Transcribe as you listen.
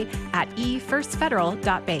at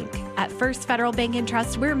efirstfederal.bank. At First Federal Bank and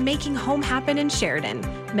Trust, we're making home happen in Sheridan.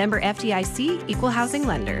 Member FDIC, Equal Housing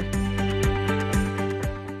Lender.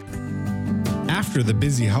 After the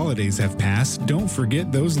busy holidays have passed, don't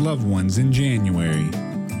forget those loved ones in January.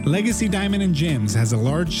 Legacy Diamond & Gems has a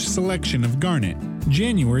large selection of garnet,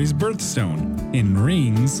 January's birthstone, in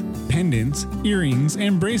rings, pendants, earrings,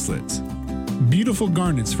 and bracelets. Beautiful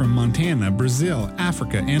garnets from Montana, Brazil,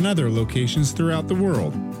 Africa, and other locations throughout the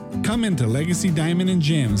world. Come into Legacy Diamond &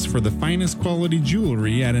 Gems for the finest quality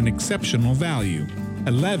jewelry at an exceptional value.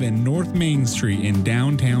 11 North Main Street in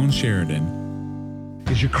downtown Sheridan.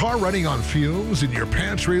 Is your car running on fumes and your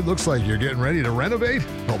pantry looks like you're getting ready to renovate?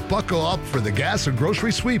 Well, buckle up for the Gas and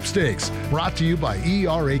Grocery Sweepstakes, brought to you by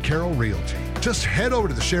ERA Carroll Realty. Just head over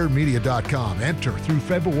to thesharedmedia.com, enter through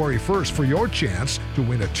February 1st for your chance to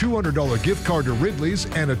win a $200 gift card to Ridley's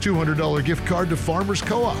and a $200 gift card to Farmers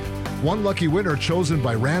Co-op. One lucky winner chosen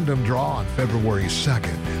by random draw on February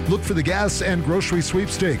 2nd. Look for the Gas and Grocery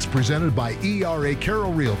Sweepstakes presented by ERA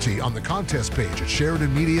Carroll Realty on the contest page at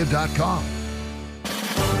SheridanMedia.com.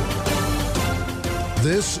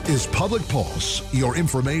 This is Public Pulse, your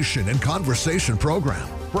information and conversation program,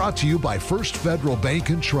 brought to you by First Federal Bank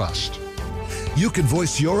and Trust. You can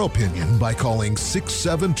voice your opinion by calling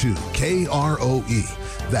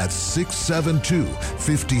 672-KROE. That's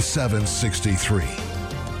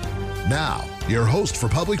 672-5763. Now, your host for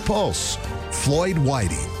Public Pulse, Floyd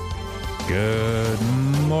Whiting. Good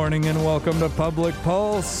morning and welcome to Public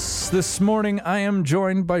Pulse. This morning I am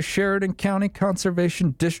joined by Sheridan County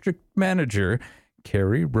Conservation District Manager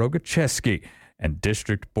Carrie Rogacheski and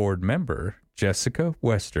District Board Member Jessica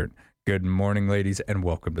Western. Good morning, ladies, and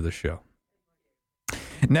welcome to the show.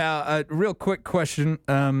 Now, a real quick question.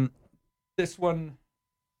 This one,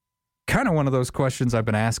 kind of one of those questions I've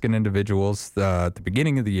been asking individuals at the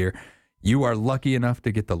beginning of the year. You are lucky enough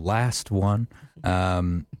to get the last one.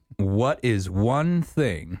 What is one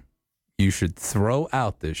thing you should throw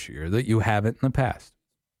out this year that you haven't in the past?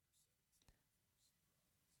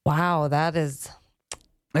 Wow, that is...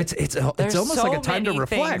 It's almost like a time to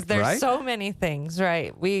reflect, There's right? so many things,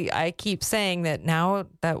 right? I keep saying that now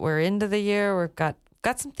that we're into the year, we've got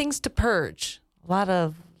some things to purge. A lot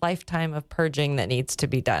of lifetime of purging that needs to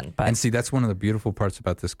be done. But and see, that's one of the beautiful parts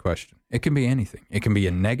about this question. It can be anything. It can be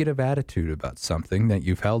a negative attitude about something that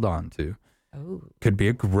you've held on to. Ooh. Could be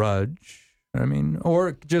a grudge. I mean, or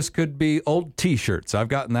it just could be old T-shirts. I've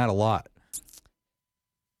gotten that a lot.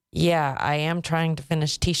 Yeah, I am trying to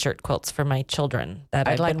finish T-shirt quilts for my children that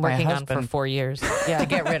I've been working on for 4 years. Yeah, to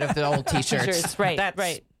get rid of the old T-shirts. Right, That's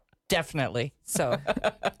right. Definitely. So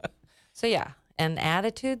yeah, and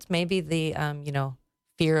attitudes, maybe the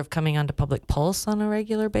fear of coming onto Public Pulse on a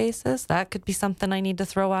regular basis. That could be something I need to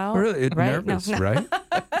throw out. Really right? nervous, No. right?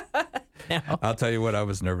 No. I'll tell you what, I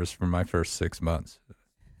was nervous for my first 6 months.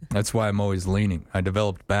 That's why I'm always leaning. I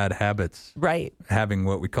developed bad habits. Right. Having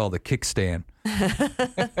what we call the kickstand.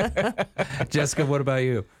 Jessica, what about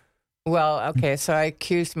you? Well, okay, so I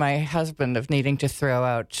accused my husband of needing to throw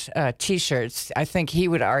out T-shirts. I think he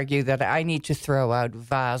would argue that I need to throw out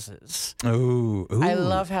vases. Ooh. I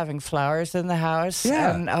love having flowers in the house.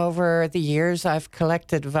 Yeah. And over the years, I've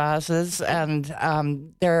collected vases, and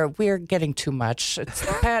we're getting too much.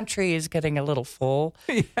 The pantry is getting a little full.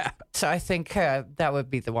 Yeah. So I think that would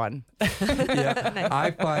be the one. Yeah. I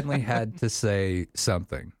finally had to say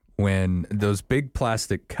something. When those big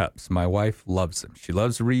plastic cups, my wife loves them. She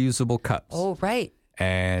loves reusable cups. Oh, right.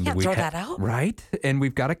 And Can't throw that out. Right? And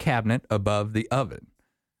we've got a cabinet above the oven.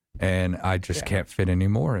 And I just can't fit any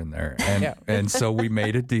more in there. And and so we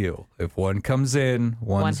made a deal. If one comes in,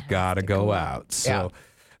 one's got to go out. So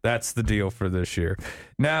that's the deal for this year.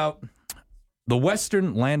 Now, the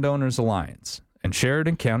Western Landowners Alliance and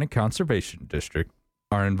Sheridan County Conservation District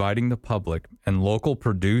are inviting the public and local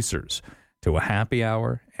producers to a happy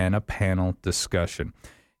hour and a panel discussion.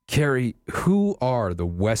 Carrie, who are the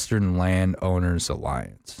Western Landowners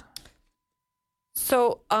Alliance?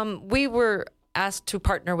 So we were asked to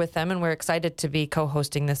partner with them, and we're excited to be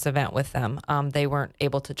co-hosting this event with them. They weren't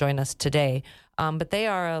able to join us today, but they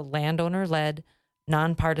are a landowner-led,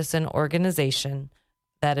 nonpartisan organization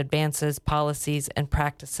that advances policies and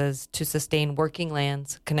practices to sustain working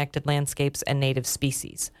lands, connected landscapes, and native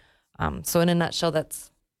species. So in a nutshell, that's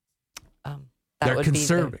They're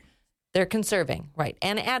conserving. They're conserving, right,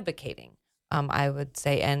 and advocating, I would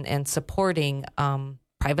say, and supporting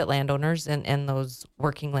private landowners and those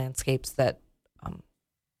working landscapes that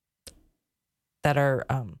are,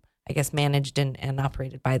 I guess, managed and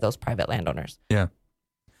operated by those private landowners. Yeah.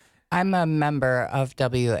 I'm a member of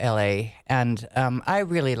WLA, and I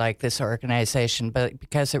really like this organization, but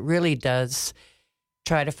because it really does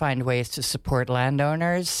try to find ways to support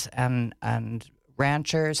landowners and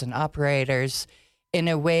ranchers and operators in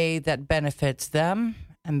a way that benefits them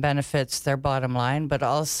and benefits their bottom line, but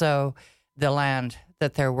also the land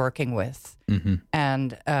that they're working with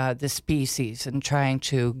and the species, and trying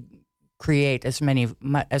to create as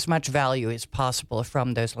much value as possible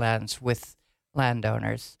from those lands with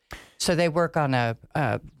landowners. So they work on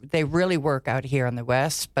they really work out here in the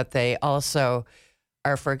West, but they also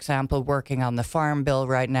are, for example, working on the Farm Bill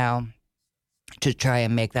right now to try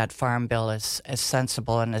and make that Farm Bill as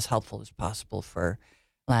sensible and as helpful as possible for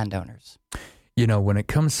landowners. You know, when it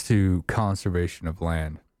comes to conservation of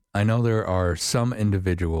land, I know there are some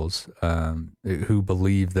individuals who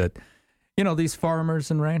believe that, you know, these farmers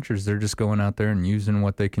and ranchers, they're just going out there and using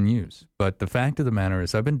what they can use. But the fact of the matter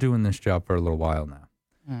is, I've been doing this job for a little while now,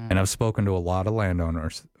 and I've spoken to a lot of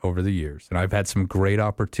landowners over the years, and I've had some great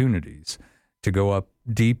opportunities to go up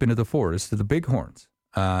deep into the forest to the bighorns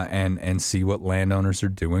and see what landowners are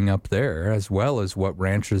doing up there, as well as what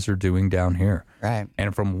ranchers are doing down here. Right.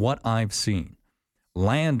 And from what I've seen,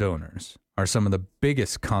 landowners are some of the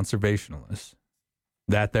biggest conservationists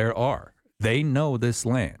that there are. They know this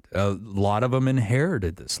land. A lot of them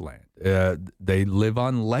inherited this land. They live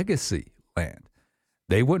on legacy land.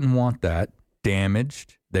 They wouldn't want that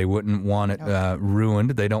damaged. They wouldn't want it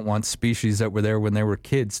ruined. They don't want species that were there when they were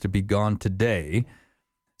kids to be gone today.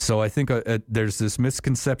 So I think there's this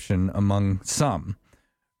misconception among some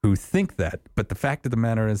who think that. But the fact of the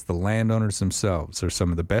matter is, the landowners themselves are some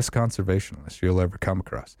of the best conservationists you'll ever come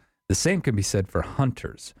across. The same can be said for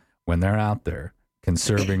hunters when they're out there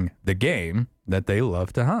conserving the game that they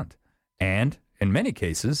love to hunt and, in many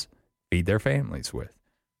cases, feed their families with.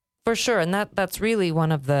 For sure. And that's really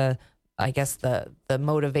one of the, I guess, the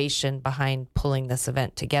motivation behind pulling this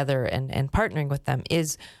event together and partnering with them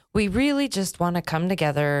is we really just want to come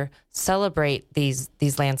together, celebrate these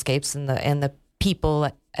landscapes and the people,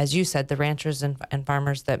 as you said, the ranchers and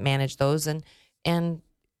farmers that manage those and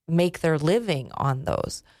make their living on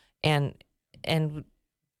those and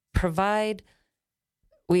provide.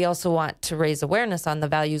 We also want to raise awareness on the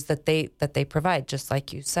values that they provide, just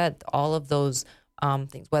like you said, all of those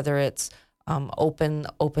things, whether it's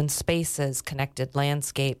open spaces, connected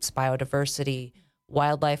landscapes, biodiversity,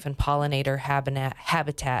 wildlife and pollinator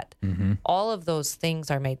habitat. All of those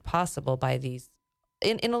things are made possible by these,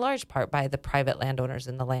 in a large part, by the private landowners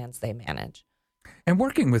in the lands they manage. And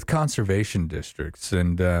working with conservation districts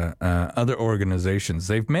and other organizations,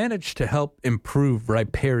 they've managed to help improve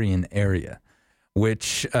riparian area,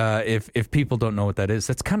 which, if people don't know what that is,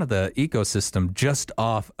 that's kind of the ecosystem just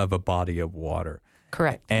off of a body of water.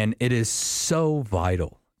 Correct. And it is so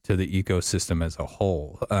vital to the ecosystem as a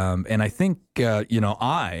whole. And I think,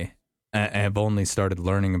 I have only started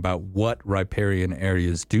learning about what riparian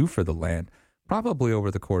areas do for the land probably over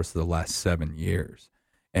the course of the last 7 years.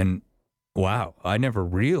 And wow, I never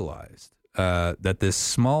realized that this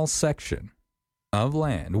small section of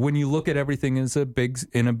land, when you look at everything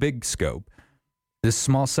in a big scope, this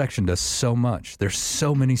small section does so much. There's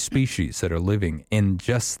so many species that are living in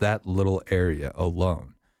just that little area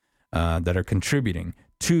alone that are contributing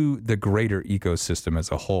to the greater ecosystem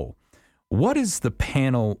as a whole. What is the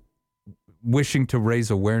panel wishing to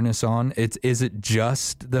raise awareness on? Is it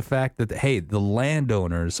just the fact that, hey, the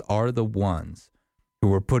landowners are the ones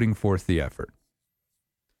who are putting forth the effort?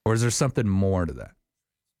 Or is there something more to that?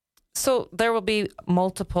 So there will be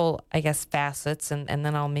multiple, I guess, facets, and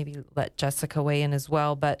then I'll maybe let Jessica weigh in as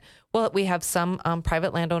well. But we have some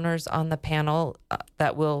private landowners on the panel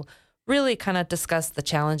that will really kind of discuss the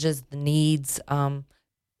challenges, the needs,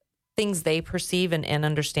 things they perceive and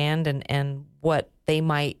understand, and what they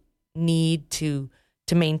might need to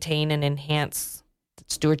maintain and enhance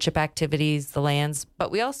stewardship activities, the lands. But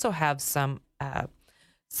we also have some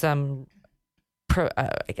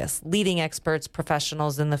leading experts,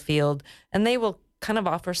 professionals in the field, and they will kind of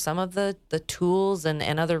offer some of the tools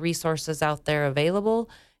and other resources out there available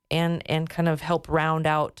and kind of help round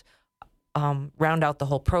out the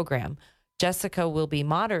whole program. Jessica will be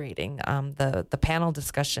moderating the panel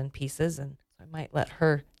discussion pieces, and I might let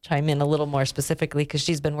her chime in a little more specifically because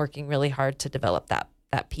she's been working really hard to develop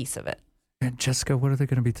that piece of it. And Jessica, what are they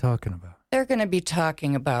going to be talking about? They're going to be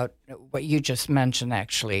talking about what you just mentioned,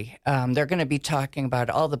 actually. They're going to be talking about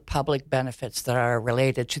all the public benefits that are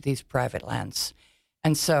related to these private lands.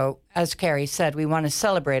 And so, as Carrie said, we want to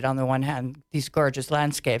celebrate, on the one hand, these gorgeous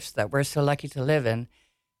landscapes that we're so lucky to live in.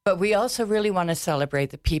 But we also really want to celebrate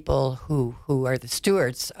the people who are the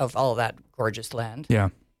stewards of all that gorgeous land. Yeah.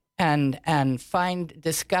 And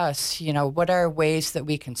discuss, what are ways that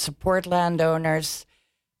we can support landowners,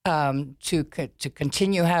 to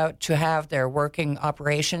continue to have their working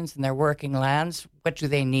operations and their working lands. What do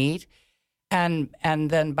they need? And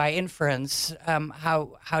then by inference,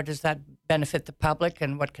 how does that benefit the public,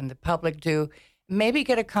 and what can the public do? Maybe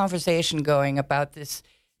get a conversation going about this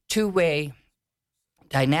two-way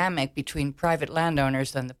dynamic between private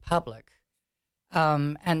landowners and the public,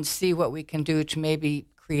 and see what we can do to maybe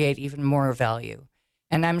create even more value.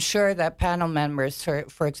 And I'm sure that panel members,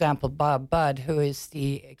 for example, Bob Budd, who is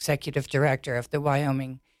the executive director of the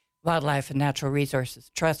Wyoming Wildlife and Natural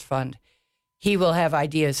Resources Trust Fund, he will have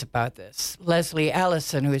ideas about this. Leslie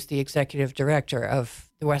Allison, who is the executive director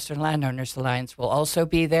of the Western Landowners Alliance, will also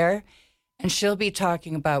be there. And she'll be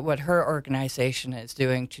talking about what her organization is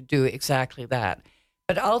doing to do exactly that.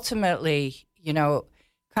 But ultimately,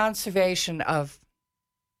 conservation of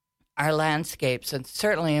our landscapes, and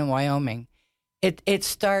certainly in Wyoming, it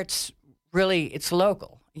starts really, it's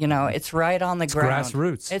local. It's right on the ground.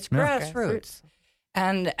 Grassroots. It's grassroots.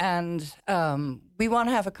 And we want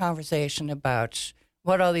to have a conversation about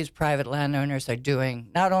what all these private landowners are doing,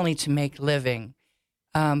 not only to make a living,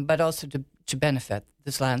 but also to benefit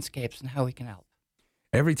these landscapes and how we can help.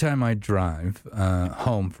 Every time I drive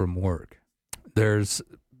home from work, there's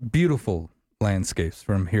beautiful landscapes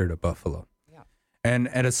from here to Buffalo. Yeah. And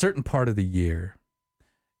at a certain part of the year,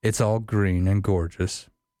 it's all green and gorgeous,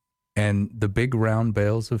 and the big round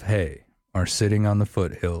bales of hay are sitting on the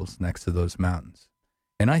foothills next to those mountains.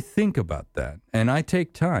 And I think about that, and I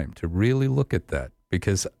take time to really look at that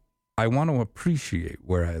because I want to appreciate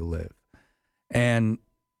where I live. And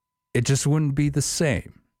it just wouldn't be the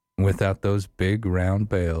same without those big round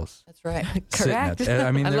bales. That's right. Correct.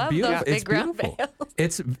 They're love beautiful. Those big round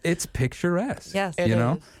bales. It's picturesque. Yes, it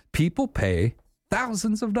is. People pay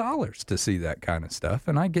thousands of dollars to see that kind of stuff,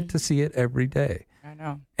 and I get to see it every day. I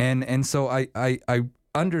know. And so I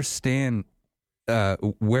understand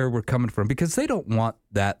where we're coming from, because they don't want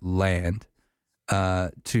that land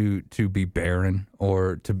to be barren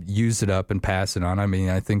or to use it up and pass it on. I mean,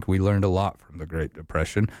 I think we learned a lot from the Great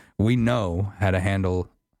Depression. We know how to handle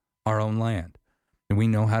our own land, and we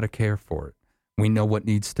know how to care for it. We know what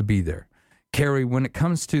needs to be there. Carrie, when it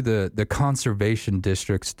comes to the conservation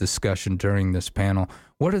district's discussion during this panel,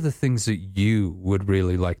 what are the things that you would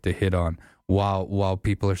really like to hit on while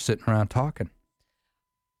people are sitting around talking?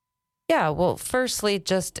 Yeah, well, firstly,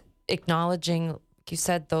 just acknowledging, like you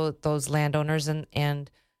said, those landowners,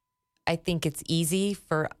 and I think it's easy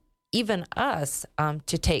for even us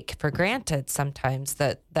to take for granted sometimes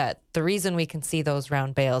that the reason we can see those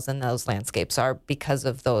round bales and those landscapes are because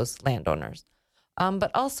of those landowners.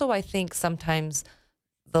 But also, I think sometimes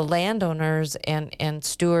the landowners and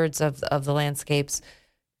stewards of the landscapes,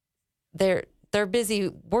 they're busy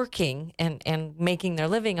working and making their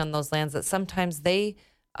living on those lands, that sometimes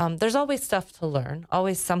there's always stuff to learn,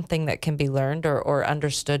 always something that can be learned or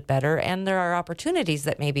understood better, and there are opportunities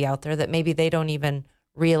that may be out there that maybe they don't even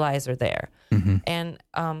realize are there. Mm-hmm. And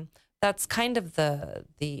that's kind of the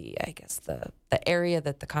area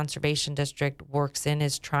that the conservation district works in,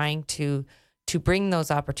 is trying to bring those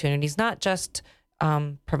opportunities, not just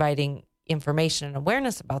providing information and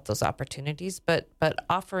awareness about those opportunities, but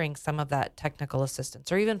offering some of that technical assistance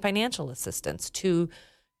or even financial assistance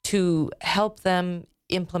to help them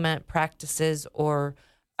implement practices or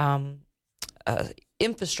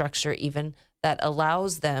infrastructure even that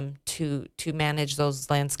allows them to manage those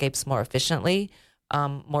landscapes more efficiently,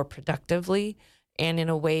 more productively, and in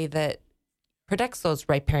a way that protects those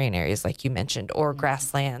riparian areas, like you mentioned, or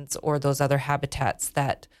grasslands, or those other habitats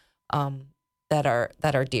that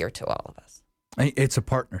are dear to all of us. It's a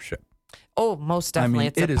partnership. Oh, most definitely,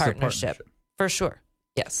 it is a partnership for sure.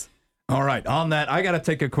 Yes. All right. On that, I got to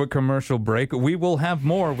take a quick commercial break. We will have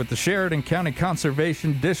more with the Sheridan County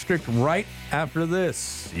Conservation District right after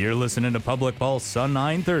this. You're listening to Public Pulse on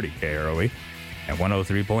 930 KROE at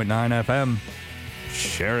 103.9 FM,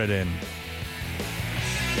 Sheridan.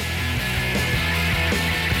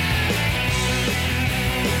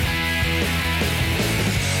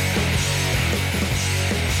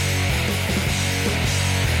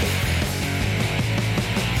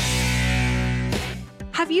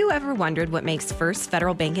 Have you ever wondered what makes First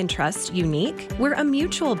Federal Bank and Trust unique? We're a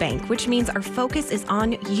mutual bank, which means our focus is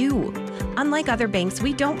on you. Unlike other banks,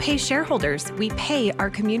 we don't pay shareholders, we pay our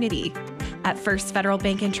community. At First Federal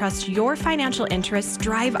Bank and Trust, your financial interests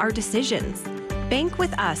drive our decisions. Bank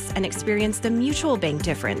with us and experience the mutual bank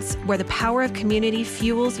difference, where the power of community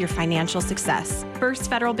fuels your financial success. First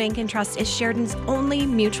Federal Bank and Trust is Sheridan's only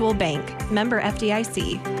mutual bank. Member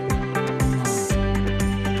FDIC.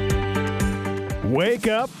 Wake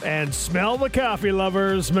up and smell the coffee,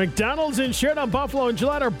 lovers. McDonald's in Sheridan, Buffalo, and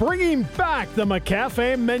Gillette are bringing back the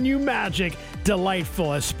McCafe menu magic. Delightful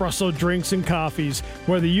espresso drinks and coffees.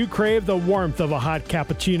 Whether you crave the warmth of a hot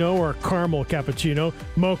cappuccino or caramel cappuccino,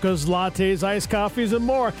 mochas, lattes, iced coffees, and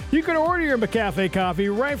more, you can order your McCafe coffee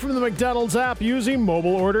right from the McDonald's app using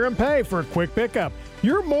mobile order and pay for a quick pickup.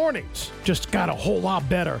 Your mornings just got a whole lot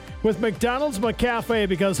better with McDonald's McCafe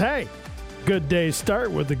because, hey, good days start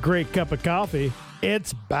with a great cup of coffee.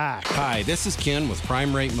 It's back. Hi, this is Ken with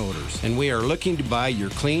Prime Rate Motors, and we are looking to buy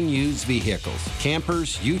your clean used vehicles,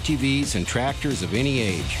 campers, UTVs, and tractors of any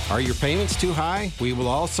age. Are your payments too high? We will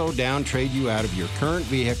also down trade you out of your current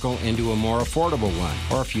vehicle into a more affordable one.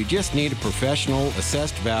 Or if you just need a professional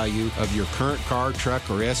assessed value of your current car, truck,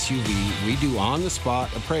 or SUV, we do on-the-spot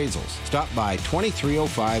appraisals. Stop by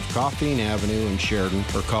 2305 Coffeen Avenue in Sheridan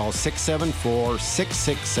or call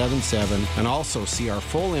 674-6677 and also see our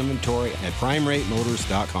full inventory at PrimeRate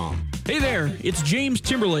Motors.com. Hey there, it's James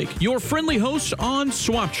Timberlake, your friendly host on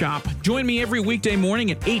Swap Shop. Join me every weekday morning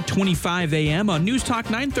at 8:25 a.m. on News Talk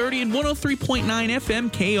 930 and 103.9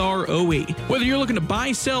 FM KROE. Whether you're looking to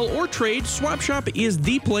buy, sell, or trade, Swap Shop is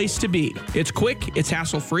the place to be. It's quick, it's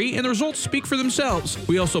hassle-free, and the results speak for themselves.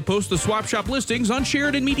 We also post the Swap Shop listings on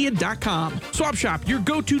SheridanMedia.com. Swap Shop, your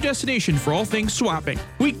go-to destination for all things swapping.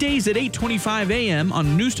 Weekdays at 8:25 a.m.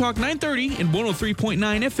 on News Talk 930 and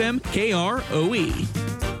 103.9 FM KROE.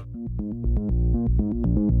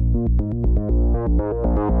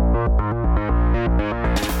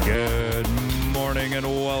 Good morning and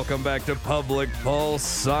welcome back to Public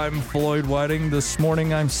Pulse. I'm Floyd Whiting. This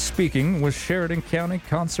morning I'm speaking with Sheridan County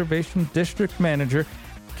Conservation District Manager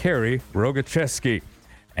Carrie Rogacheski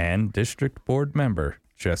and District Board Member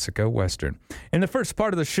Jessica Western. In the first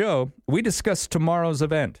part of the show, we discussed tomorrow's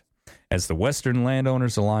event, as the Western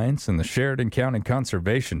Landowners Alliance and the Sheridan County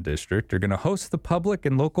Conservation District are going to host the public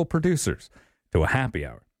and local producers to a happy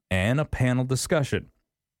hour and a panel discussion.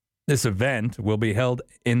 This event will be held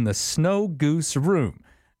in the Snow Goose Room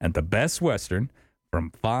at the Best Western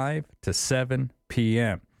from 5 to 7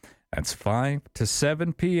 p.m. That's 5 to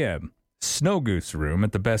 7 p.m. Snow Goose Room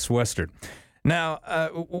at the Best Western. Now,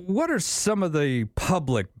 what are some of the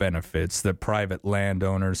public benefits that private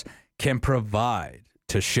landowners can provide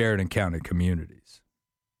to Sheridan County communities?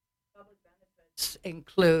 Public benefits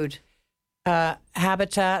include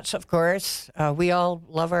habitat, of course. We all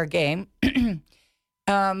love our game.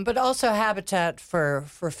 But also habitat for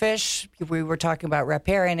fish. We were talking about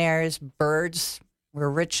riparian areas, birds. We're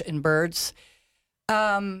rich in birds.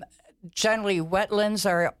 Generally, wetlands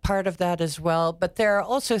are a part of that as well. But there are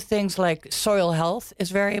also things like soil health is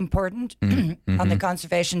very important. On the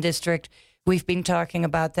Conservation District, we've been talking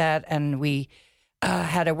about that, and we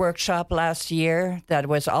had a workshop last year that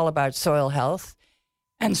was all about soil health.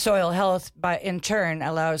 And soil health, in turn,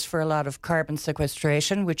 allows for a lot of carbon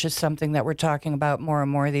sequestration, which is something that we're talking about more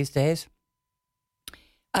and more these days.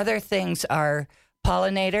 Other things are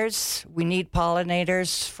pollinators. We need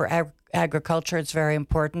pollinators for agriculture. It's very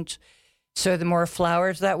important. So the more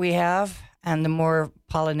flowers that we have and the more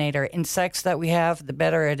pollinator insects that we have, the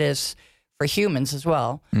better it is for humans as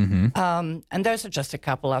well. And those are just a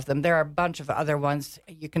couple of them. There are a bunch of other ones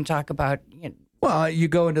you can talk about. Well, you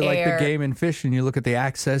go into like the game and fish and you look at the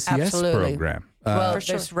Access Yes program. Well,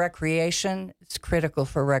 there's recreation. It's critical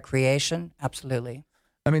for recreation. Absolutely.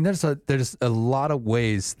 I mean, there's a lot of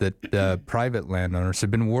ways that private landowners have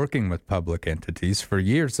been working with public entities for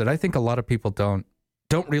years that I think a lot of people don't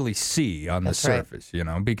really see on the surface,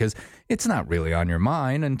 because it's not really on your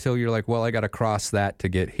mind until you're like, well, I got to cross that to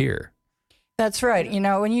get here. That's right.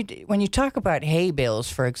 When you talk about hay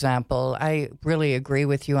bales, for example, I really agree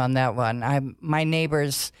with you on that one. My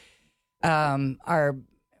neighbors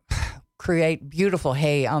create beautiful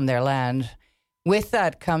hay on their land. With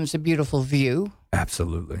that comes a beautiful view.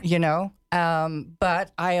 Absolutely.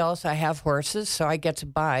 But I also have horses, so I get to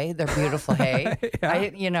buy their beautiful hay.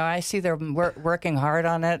 Yeah. I see them working hard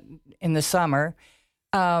on it in the summer.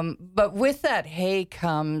 But with that hay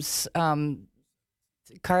comes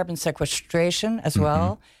carbon sequestration as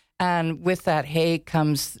well. And with that hay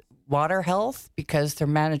comes water health because they're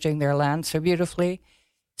managing their land so beautifully.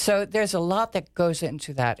 So there's a lot that goes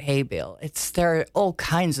into that hay bill. There are all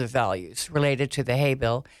kinds of values related to the hay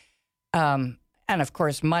bill. And of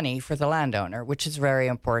course, money for the landowner, which is very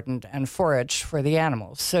important, and forage for the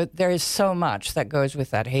animals. So there is so much that goes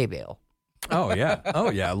with that hay bill. Oh, yeah.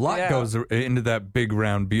 A lot goes into that big,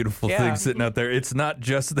 round, beautiful thing sitting out there. It's not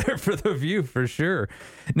just there for the view, for sure.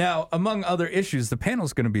 Now, among other issues, the panel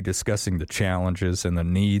is going to be discussing the challenges and the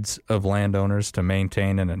needs of landowners to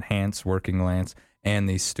maintain and enhance working lands and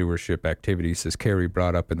these stewardship activities, as Carrie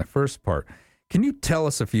brought up in the first part. Can you tell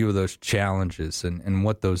us a few of those challenges and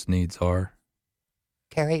what those needs are?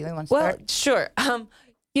 Carrie, you want to start? Well, sure.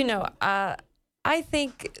 I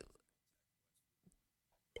think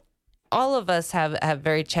all of us have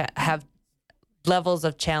have levels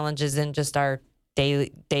of challenges in just our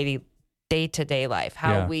day-to-day life.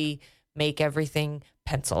 How we make everything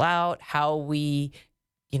pencil out, how we,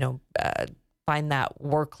 find that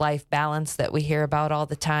work-life balance that we hear about all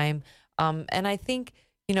the time. And I think,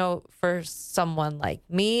 for someone like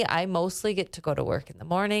me, I mostly get to go to work in the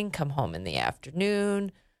morning, come home in the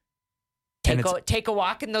afternoon, take a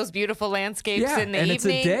walk in those beautiful landscapes in the evening. It's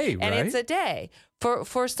a day, right? And it's a day.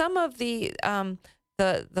 For some of the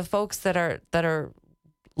folks that are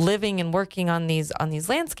living and working on these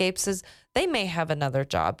landscapes, is they may have another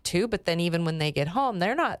job too, but then even when they get home,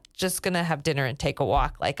 they're not just going to have dinner and take a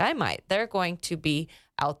walk like I might. They're going to be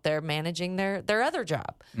out there managing their other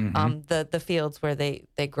job, the fields where they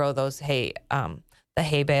grow those hay, the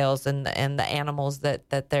hay bales and the animals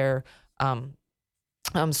that they're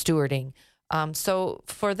stewarding. So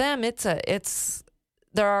for them,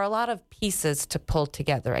 there are a lot of pieces to pull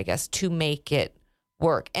together, I guess, to make it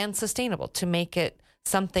work and sustainable, to make it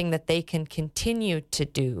something that they can continue to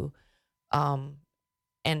do,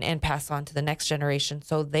 and pass on to the next generation,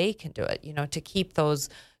 so they can do it.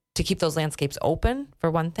 To keep those landscapes open,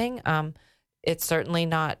 for one thing. It's certainly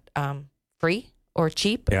not free or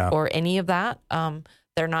cheap or any of that.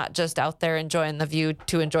 They're not just out there enjoying the view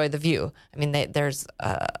to enjoy the view. I mean, there's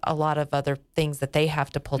a lot of other things that they have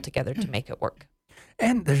to pull together to make it work.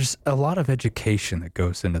 And there's a lot of education that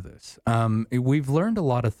goes into this. We've learned a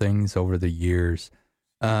lot of things over the years,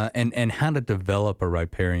 and how to develop a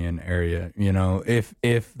riparian area.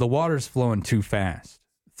 If the water's flowing too fast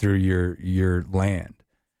through your land,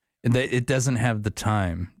 it doesn't have the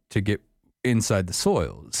time to get inside the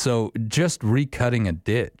soil. So just recutting a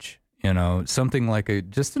ditch, something like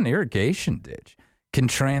just an irrigation ditch, can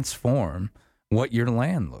transform what your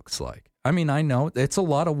land looks like. I mean, I know it's a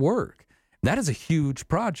lot of work. That is a huge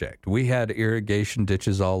project. We had irrigation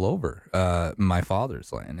ditches all over my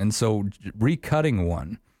father's land. And so recutting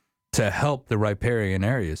one to help the riparian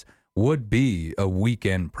areas would be a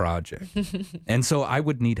weekend project. And so I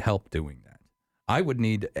would need help doing that. I would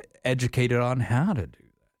need educated on how to do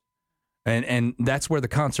that. And that's where the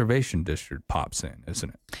conservation district pops in, isn't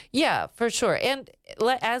it? Yeah, for sure. And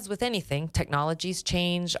as with anything, technologies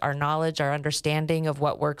change, our knowledge, our understanding of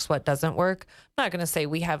what works, what doesn't work. I'm not going to say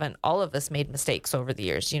we haven't, all of us, made mistakes over the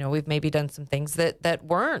years. We've maybe done some things that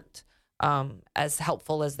weren't as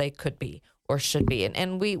helpful as they could be or should be.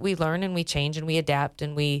 And we learn and we change and we adapt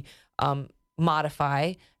and we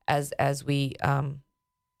modify as we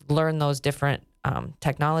learn those different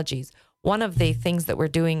technologies. One of the things that we're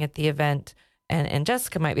doing at the event, and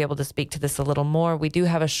Jessica might be able to speak to this a little more, we do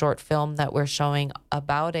have a short film that we're showing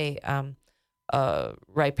about a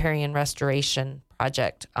riparian restoration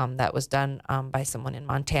project that was done by someone in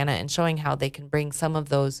Montana, and showing how they can bring some of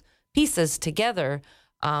those pieces together.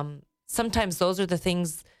 Sometimes those are the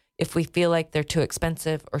things, if we feel like they're too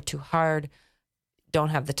expensive or too hard, don't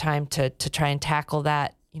have the time to try and tackle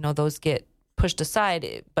that, those get pushed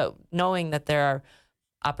aside. But knowing that there are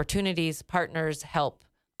opportunities, partners, help,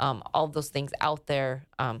 all those things out there,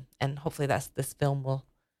 and hopefully this film will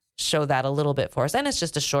show that a little bit for us. And it's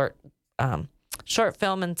just a short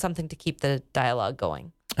film and something to keep the dialogue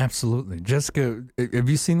going. Absolutely. Jessica, have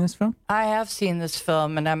you seen this film? I have seen this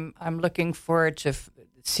film, and I'm looking forward to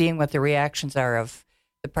seeing what the reactions are of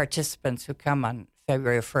the participants who come on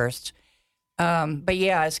February 1st. But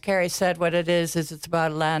yeah, as Carrie said, what it is it's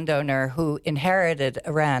about a landowner who inherited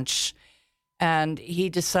a ranch. And he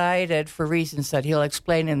decided, for reasons that he'll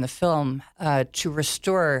explain in the film, to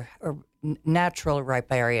restore natural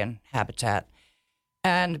riparian habitat.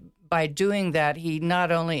 And by doing that, he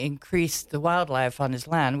not only increased the wildlife on his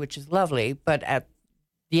land, which is lovely, but at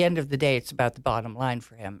the end of the day, it's about the bottom line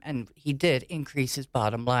for him. And he did increase his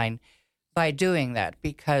bottom line by doing that,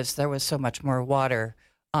 because there was so much more water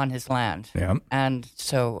on his land. Yeah. And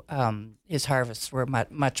so his harvests were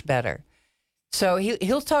much better. So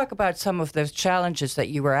he'll talk about some of those challenges that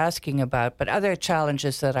you were asking about, but other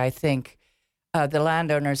challenges that I think the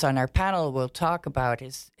landowners on our panel will talk about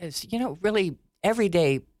is really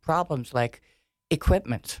everyday problems like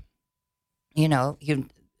equipment.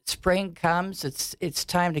 Spring comes, it's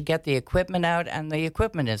time to get the equipment out, and the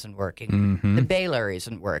equipment isn't working. Mm-hmm. The baler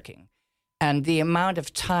isn't working. And the amount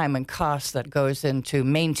of time and cost that goes into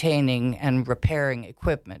maintaining and repairing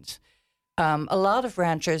equipment. A lot of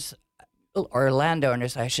ranchers, or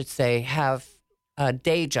landowners, I should say, have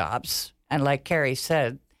day jobs. And like Carrie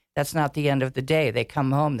said, that's not the end of the day. They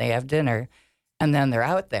come home, they have dinner, and then they're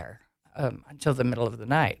out there. until the middle of the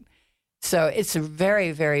night. So it's a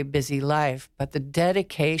very, very busy life, but the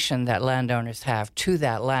dedication that landowners have to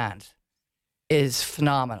that land is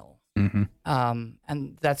phenomenal. Mm-hmm.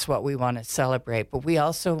 And that's what we want to celebrate. But we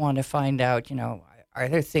also want to find out, are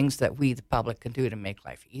there things that we, the public, can do to make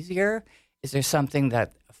life easier? Is there something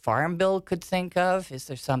that a farm bill could think of? Is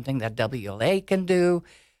there something that WLA can do?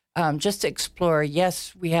 Just to explore,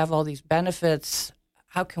 yes, we have all these benefits.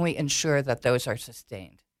 How can we ensure that those are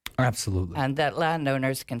sustained? Absolutely. And that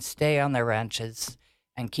landowners can stay on their ranches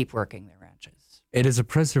and keep working their ranches. It is a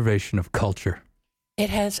preservation of culture. It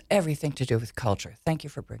has everything to do with culture. Thank you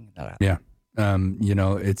for bringing that up. Yeah.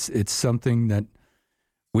 It's something that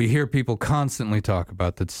we hear people constantly talk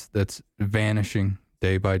about that's vanishing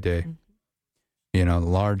day by day. Mm-hmm.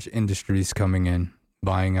 Large industries coming in,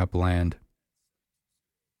 buying up land.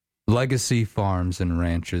 Legacy farms and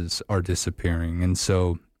ranches are disappearing. And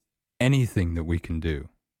so anything that we can do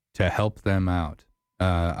to help them out,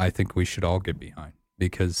 I think we should all get behind,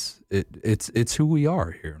 because it's who we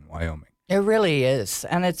are here in Wyoming. It really is,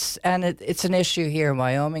 and it's an issue here in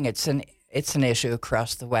Wyoming. It's an issue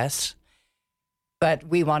across the West, but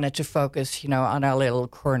we wanted to focus, on our little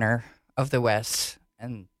corner of the West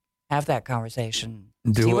and have that conversation.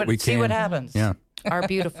 Do what we can. See what happens. Yeah, Our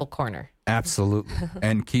beautiful corner. Absolutely,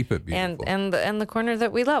 and keep it beautiful. And the corner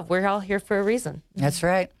that we love. We're all here for a reason. That's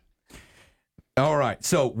right. All right.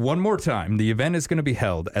 So one more time, the event is going to be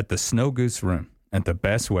held at the Snow Goose Room at the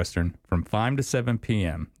Best Western from 5 to 7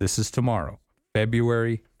 p.m. This is tomorrow,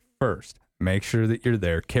 February 1st. Make sure that you're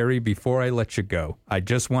there. Carrie, before I let you go, I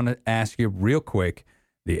just want to ask you real quick,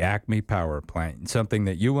 the Acme Power Plant, something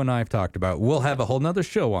that you and I have talked about. We'll have a whole nother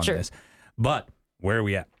show on this, but where are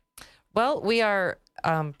we at? Well, we are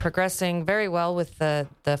progressing very well with the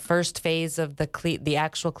first phase of the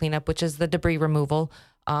actual cleanup, which is the debris removal.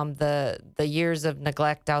 The years of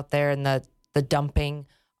neglect out there and the dumping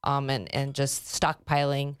and just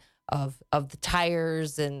stockpiling of the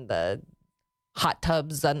tires and the hot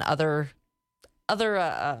tubs and other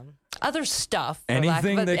stuff.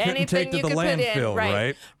 Anything they couldn't take to the landfill,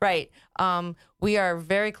 right? Right. We are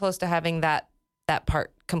very close to having that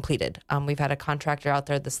part completed. We've had a contractor out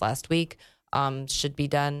there this last week. Should be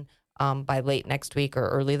done by late next week or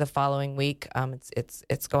early the following week.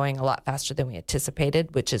 It's going a lot faster than we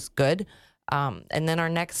anticipated, which is good. And then our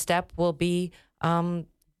next step will be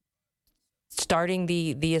starting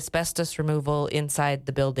the asbestos removal inside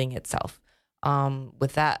the building itself.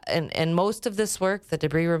 With that, and most of this work, the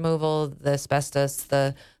debris removal, the asbestos,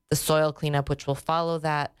 the soil cleanup, which will follow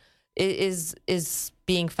that, is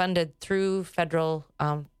being funded through federal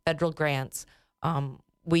grants.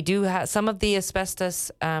 We do have some of the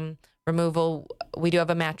asbestos removal. We do have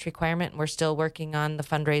a match requirement, and we're still working on the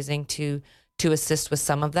fundraising to assist with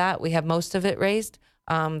some of that. We have most of it raised,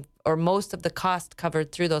 or most of the cost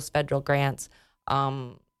covered through those federal grants.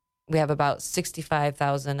 We have about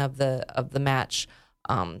 $65,000 of the match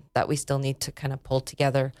that we still need to kind of pull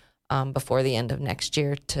together before the end of next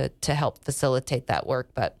year to help facilitate that work.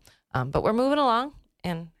 But we're moving along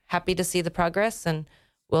and happy to see the progress, and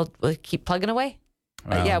we'll keep plugging away.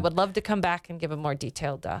 Yeah, would love to come back and give a more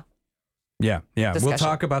detailed discussion. We'll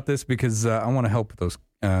talk about this because I want to help with those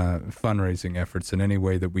fundraising efforts in any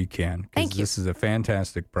way that we can. Thank you. This is a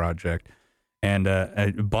fantastic project, and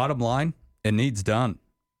bottom line, it needs done.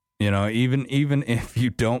 Even if you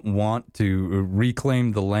don't want to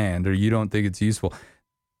reclaim the land or you don't think it's useful,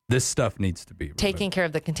 this stuff needs to be removed. Taking care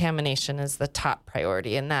of the contamination is the top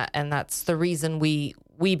priority, and that's the reason we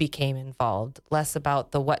became involved. Less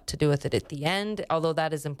about the what to do with it at the end, although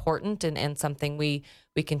that is important and something we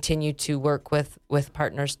continue to work with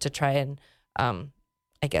partners to try and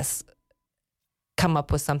I guess come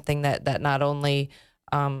up with something that not only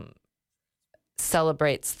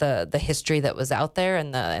celebrates the history that was out there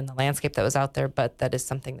and the landscape that was out there, but that is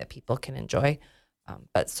something that people can enjoy.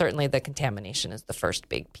 But certainly the contamination is the first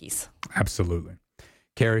big piece. Absolutely.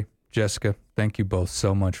 Carrie, Jessica, thank you both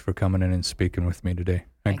so much for coming in and speaking with me today.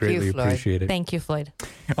 I greatly appreciate it. Thank you, Floyd.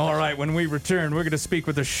 All right, when we return, we're going to speak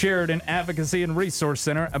with the Sheridan Advocacy and Resource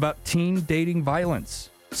Center about teen dating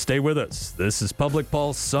violence. Stay with us. This is Public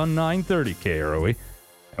Pulse, Sun 930 KROE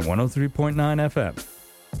and 103.9 FM.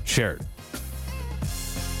 Sheridan.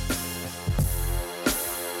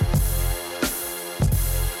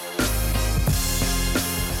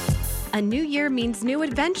 A A new year means new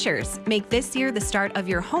adventures. Make this year the start of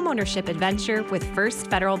your homeownership adventure with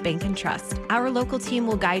First Federal Bank and Trust. Our local team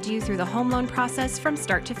will guide you through the home loan process from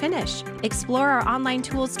start to finish. Explore our online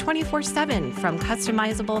tools 24/7, from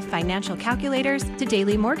customizable financial calculators to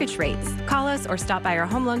daily mortgage rates. Call us or stop by our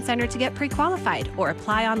home loan center to get pre-qualified, or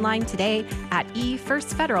apply online today at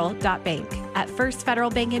efirstfederal.bank. At First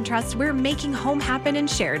Federal Bank and Trust, we're making home happen in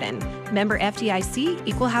Sheridan. Member FDIC,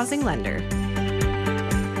 Equal Housing Lender.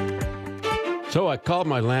 So I called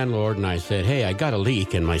my landlord and I said, hey, I got a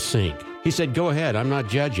leak in my sink. He said, go ahead, I'm not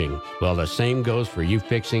judging. Well, the same goes for you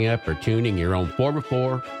fixing up or tuning your own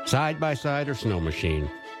 4x4, side-by-side, or snow machine.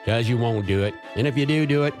 Because you won't do it, and if you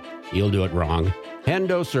do it, you'll do it wrong.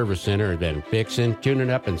 Hendo Service Center has been fixing,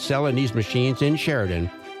 tuning up, and selling these machines in Sheridan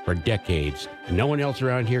for decades. And no one else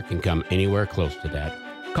around here can come anywhere close to that.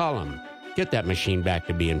 Call them. Get that machine back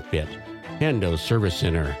to being fit. Hendo Service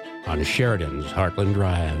Center on Sheridan's Heartland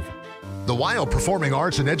Drive. The Weill Performing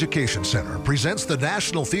Arts and Education Center presents the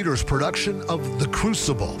National Theater's production of The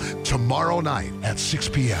Crucible tomorrow night at 6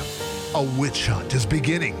 p.m. A witch hunt is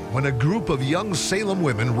beginning when a group of young Salem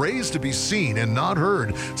women raised to be seen and not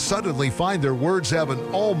heard suddenly find their words have an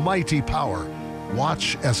almighty power.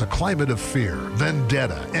 Watch as a climate of fear,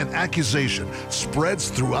 vendetta, and accusation spreads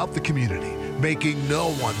throughout the community, making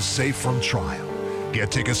no one safe from trial.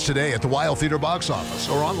 Get tickets today at the Weill Theater box office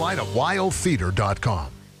or online at weilltheater.com.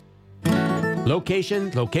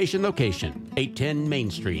 Location. 810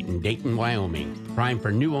 Main Street in Dayton, Wyoming. Prime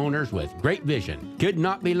for new owners with great vision. Could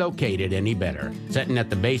not be located any better. Sitting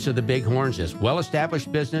at the base of the Bighorns, this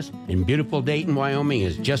well-established business in beautiful Dayton, Wyoming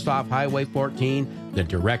is just off Highway 14, the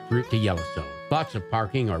direct route to Yellowstone. Lots of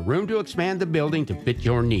parking or room to expand the building to fit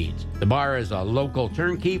your needs. The bar is a local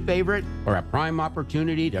turnkey favorite or a prime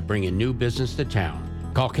opportunity to bring a new business to town.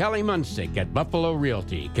 Call Kelly Munsick at Buffalo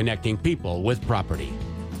Realty, connecting people with property.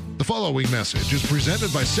 The following message is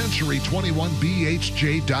presented by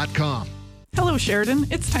Century21BHJ.com. Hello, Sheridan.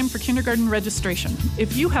 It's time for kindergarten registration.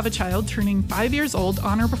 If you have a child turning 5 years old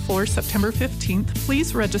on or before September 15th,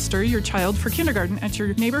 please register your child for kindergarten at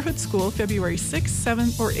your neighborhood school February 6th,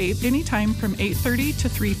 7th, or 8th, anytime from 8:30 to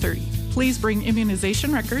 3:30. Please bring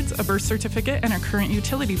immunization records, a birth certificate, and a current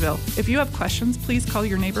utility bill. If you have questions, please call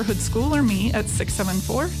your neighborhood school or me at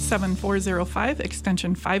 674-7405,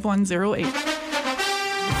 extension 5108.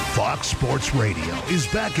 Fox Sports Radio is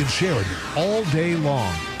back in Sheridan all day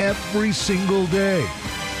long, every single day.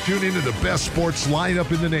 Tune into the best sports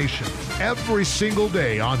lineup in the nation every single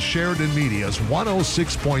day on Sheridan Media's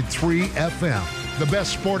 106.3 FM. The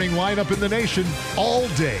best sporting lineup in the nation all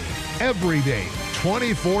day, every day,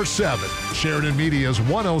 24/7. Sheridan Media's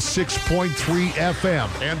 106.3 FM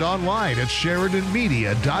and online at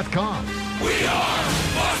SheridanMedia.com. We are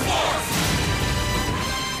Fox Sports!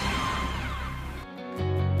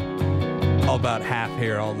 All about half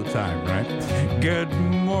here all the time, right? Good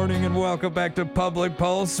morning and welcome back to Public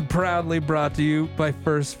Pulse, proudly brought to you by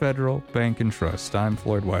First Federal Bank and Trust. I'm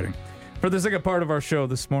Floyd Whiting. For the second part of our show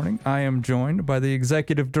this morning, I am joined by the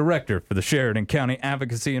Executive Director for the Sheridan County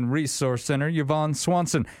Advocacy and Resource Center, Yvonne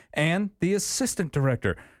Swanson, and the Assistant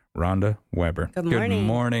Director, Rhonda Weber. Good morning. Good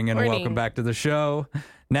morning and welcome back to the show.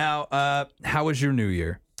 Now, how was your new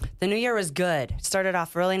year? The new year was good. It started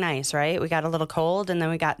off really nice, right? We got a little cold, and then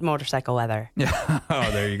we got motorcycle weather. Yeah. Oh,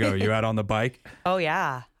 there you go. You out on the bike? Oh,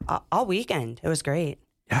 yeah. All weekend. It was great.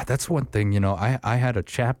 Yeah, that's one thing. You know, I had a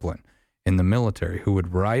chaplain in the military who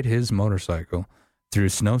would ride his motorcycle through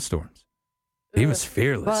snowstorms. He was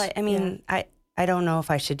fearless. Well, I mean, I don't know if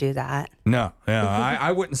I should do that. No,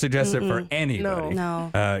 I wouldn't suggest it for anybody.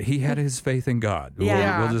 No. He had his faith in God.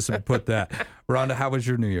 Yeah. We'll just put that. Rhonda, how was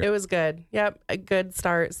your new year? It was good. Yep, a good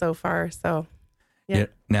start so far. So, yeah.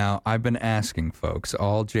 Now, I've been asking folks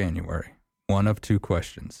all January one of two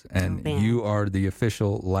questions, and you are the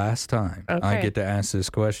official last time I get to ask this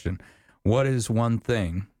question. What is one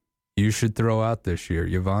thing you should throw out this year?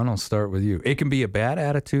 Yvonne, I'll start with you. It can be a bad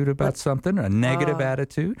attitude about something, a negative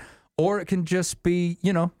attitude, or it can just be,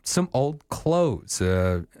 some old clothes.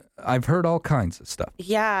 I've heard all kinds of stuff.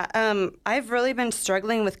 Yeah, I've really been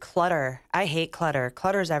struggling with clutter. I hate clutter.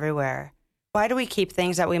 Clutter's everywhere. Why do we keep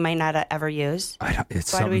things that we might not ever use?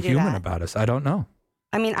 It's something human about us. I don't know.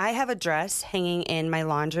 I mean, I have a dress hanging in my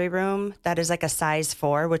laundry room that is like a size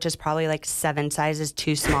 4, which is probably like 7 sizes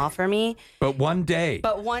too small for me. But one day,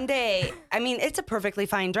 I mean, it's a perfectly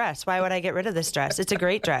fine dress. Why would I get rid of this dress? It's a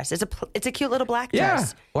great dress. It's a cute little black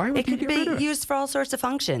dress. Why would you get rid of it? It could be used for all sorts of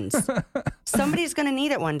functions. Somebody's going to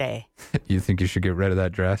need it one day. You think you should get rid of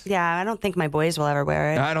that dress? Yeah, I don't think my boys will ever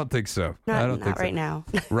wear it. I don't think so. Not right now.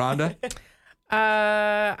 Rhonda?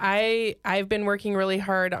 I've been working really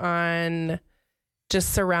hard on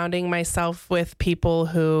just surrounding myself with people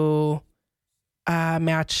who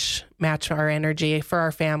match our energy for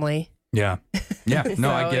our family. Yeah. Yeah. No, So,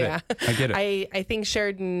 I get yeah. it. I get it. I think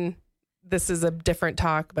Sheridan, this is a different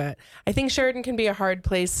talk, but I think Sheridan can be a hard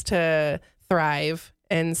place to thrive.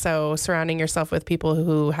 And so surrounding yourself with people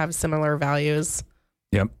who have similar values.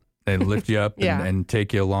 Yep. They lift you up Yeah. and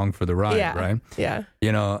take you along for the ride, Yeah. right? Yeah.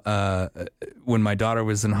 You know, when my daughter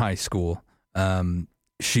was in high school,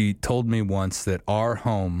 she told me once that our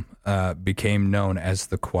home became known as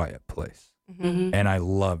the quiet place. Mm-hmm. And I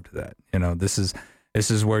loved that. You know, this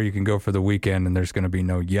is where you can go for the weekend and there's going to be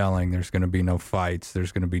no yelling. There's going to be no fights.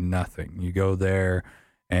 There's going to be nothing. You go there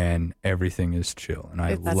and everything is chill. And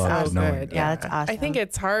I loved knowing that. Yeah, that's awesome. I think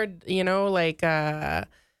it's hard, you know, like,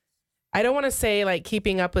 I don't want to say like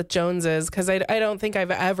keeping up with Joneses because I don't think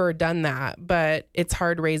I've ever done that, but it's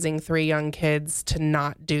hard raising 3 young kids to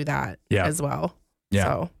not do that as well. Yeah.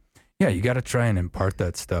 So. Yeah, you got to try and impart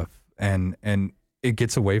that stuff and it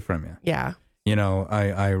gets away from you. Yeah. You know,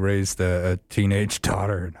 I raised a teenage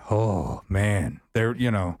daughter and oh man, there,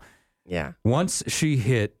 you know, yeah. Once she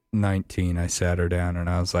hit 19, I sat her down and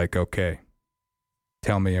I was like, okay,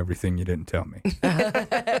 tell me everything you didn't tell me. It's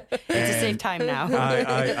a safe time now.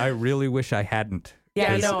 I really wish I hadn't.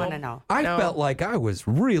 Yeah, no. I want to know. I felt like I was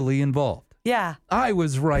really involved. Yeah. I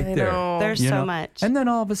was right there. know. There's you so know? much. And then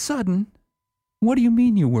all of a sudden, what do you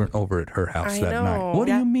mean you weren't over at her house I that know. night? What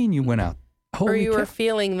do you mean you went out? Or you were cow.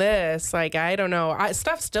 feeling this, like, I don't know.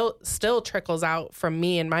 Stuff still trickles out from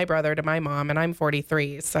me and my brother to my mom, and I'm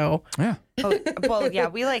 43, so. Yeah. Oh, well, yeah,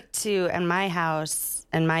 we like to, in my house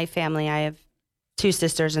and my family, I have 2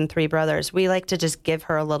 sisters and 3 brothers. We like to just give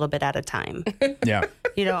her a little bit at a time. Yeah.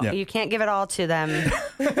 You know, Yeah. you can't give it all to them.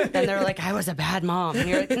 Then they're like, I was a bad mom. And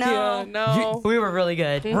you're like, no, Yeah, no. we were really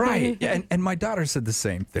good. Right. Yeah, and my daughter said the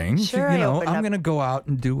same thing. Sure, you I know, opened I'm up. going to go out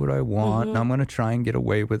and do what I want, and I'm going to try and get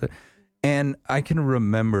away with it. And I can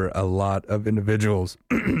remember a lot of individuals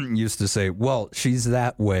used to say, well, she's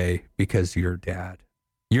that way because you're dad.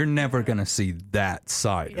 You're never going to see that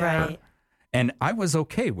side of her. Right. And I was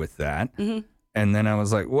okay with that. Mm-hmm. And then I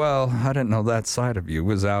was like, well, I didn't know that side of you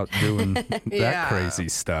was out doing that Yeah. crazy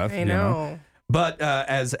stuff. I you know. But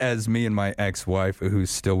as me and my ex-wife, who's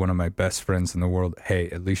still one of my best friends in the world, hey,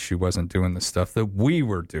 at least she wasn't doing the stuff that we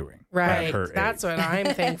were doing at Right. her That's age. what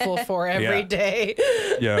I'm thankful for every Yeah. day.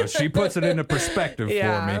 Yeah, she puts it into perspective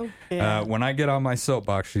Yeah. for me. Yeah. When I get on my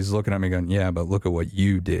soapbox, she's looking at me going, yeah, but look at what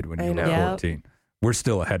you did when I you were know. Yep. 14. We're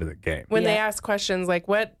still ahead of the game. When they Yeah. ask questions like,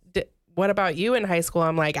 what about you in high school?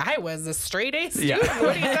 I'm like, I was a straight A student. Yeah.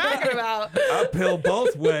 What are you talking about? Uphill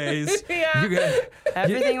both ways. Yeah. You got,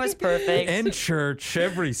 Everything was perfect. in church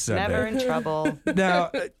every Sunday. Never in trouble.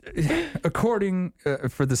 Now, according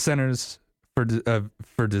for the Centers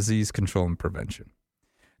for Disease Control and Prevention,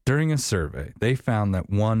 during a survey, they found that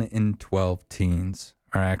 1 in 12 teens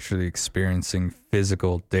are actually experiencing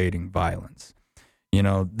physical dating violence. You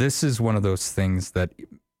know, this is one of those things that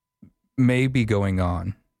may be going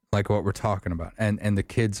on, like what we're talking about, and the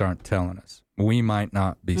kids aren't telling us. We might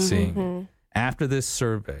not be seeing it. After this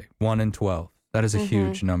survey, 1 in 12, that is a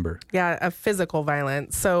huge number. Yeah, of physical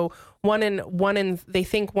violence. So they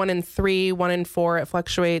think 1 in 3, 1 in 4, it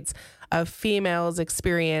fluctuates, of females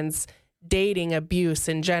experience dating abuse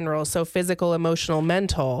in general. So physical, emotional,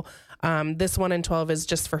 mental. This 1 in 12 is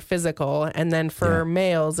just for physical, and then for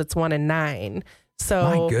males, it's 1 in 9. So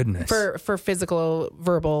My goodness. for physical,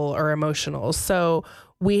 verbal, or emotional. So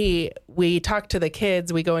we talk to the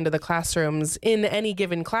kids, we go into the classrooms. In any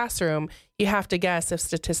given classroom, you have to guess if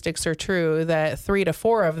statistics are true that 3 to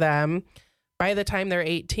 4 of them, by the time they're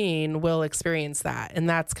 18, will experience that. And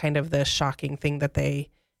that's kind of the shocking thing that they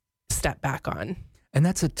step back on. And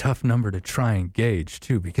that's a tough number to try and gauge,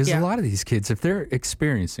 too, because a Yeah. lot of these kids, if they're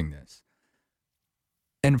experiencing this,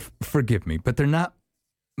 and forgive me, but they're not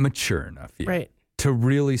mature enough yet Right. to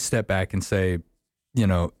really step back and say, you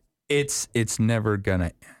know, it's never going to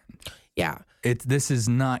end. Yeah. This is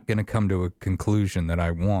not going to come to a conclusion that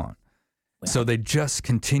I want. So they just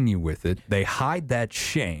continue with it. They hide that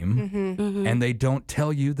shame, and they don't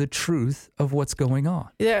tell you the truth of what's going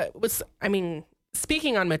on. Yeah.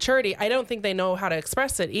 Speaking on maturity, I don't think they know how to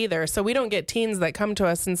express it either. So we don't get teens that come to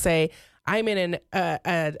us and say, I'm in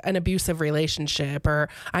an abusive relationship, or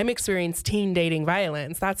I'm experiencing teen dating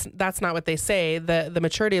violence. That's not what they say. The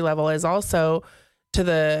maturity level is also to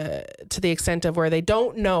the extent of where they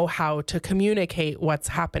don't know how to communicate what's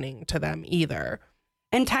happening to them either.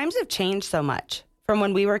 And times have changed so much from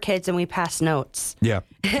when we were kids and we passed notes. Yeah.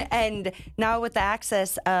 And now with the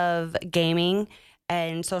access of gaming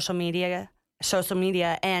and social media social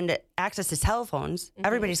media and access to telephones.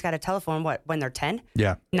 Everybody's got a telephone, when they're 10?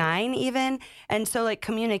 Yeah. 9 even. And so like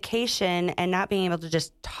communication and not being able to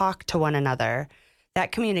just talk to one another,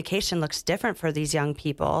 that communication looks different for these young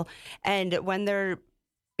people. And when they're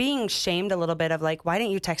being shamed a little bit of like, why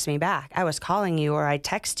didn't you text me back? I was calling you, or I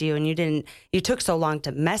text you and you took so long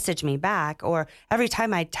to message me back. Or every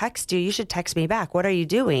time I text you, you should text me back. What are you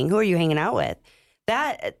doing? Who are you hanging out with?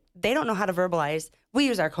 That they don't know how to verbalize. We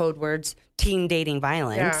use our code words, teen dating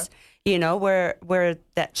violence, where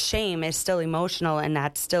that shame is still emotional and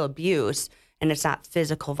that's still abuse and it's not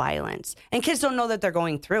physical violence. And kids don't know that they're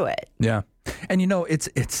going through it. Yeah. And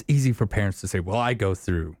it's easy for parents to say, well, I go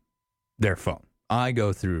through their phone. I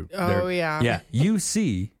go through their, yeah. You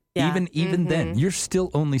see, even then, you're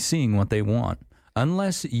still only seeing what they want.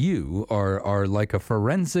 Unless you are like a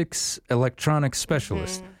forensics electronics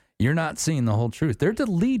specialist, you're not seeing the whole truth. They're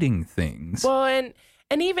deleting things. Well, and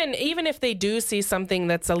even if they do see something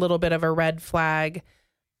that's a little bit of a red flag,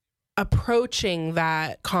 approaching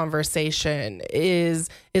that conversation is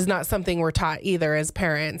not something we're taught either as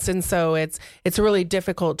parents. And so it's really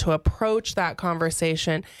difficult to approach that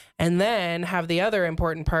conversation and then have the other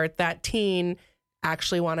important part, that teen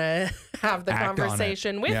actually want to have the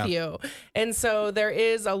conversation with you. And so there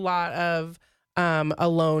is a lot of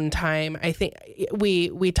alone time. I think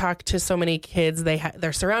we talk to so many kids.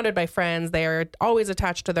 They're surrounded by friends. They are always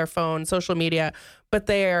attached to their phone, social media, but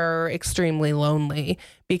they are extremely lonely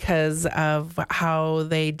because of how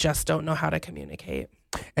they just don't know how to communicate.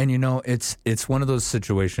 And it's one of those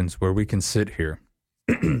situations where we can sit here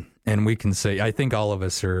and we can say, I think all of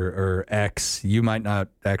us are X. You might not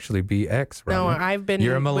actually be X, right? No, I've been.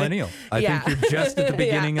 You're a millennial. I think you're just at the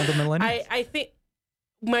beginning of the millennials. I think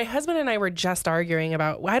my husband and I were just arguing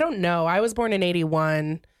about, I don't know. I was born in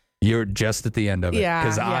 81. You're just at the end of it.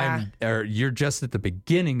 Yeah. Because you're just at the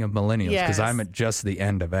beginning of millennials because I'm at just the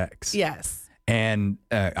end of X. Yes. And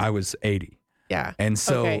I was 80. Yeah. And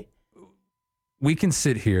so we can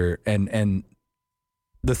sit here and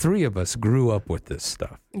the three of us grew up with this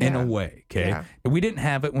stuff in a way. Okay. Yeah. We didn't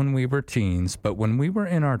have it when we were teens, but when we were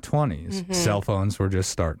in our 20s, cell phones were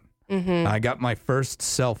just starting. I got my first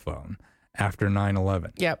cell phone after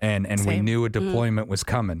 9/11. Yep. And we knew a deployment was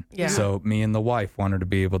coming. Yeah. So me and the wife wanted to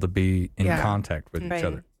be able to be in contact with each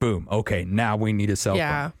other. Boom. Okay, now we need a cell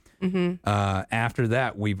phone. After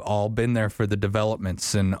that, we've all been there for the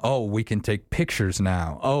developments and, we can take pictures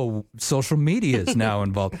now. Social media is now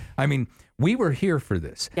involved. I mean, we were here for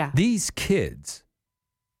this. Yeah. These kids,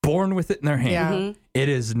 born with it in their hand, it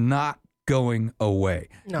is not going away.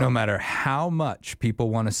 No matter how much people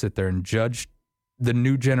want to sit there and judge the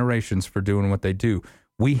new generations for doing what they do,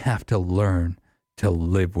 we have to learn to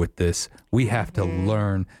live with this. We have to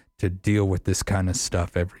learn to deal with this kind of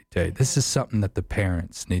stuff every day. This is something that the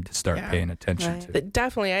parents need to start paying attention to. But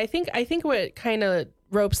definitely. I think what kind of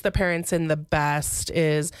ropes the parents in the best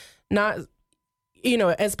is not,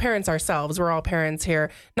 as parents ourselves, we're all parents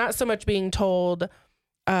here, not so much being told,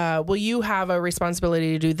 well, you have a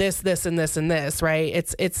responsibility to do this, this, and this, and this, right?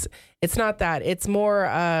 It's not that. It's more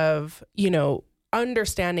of,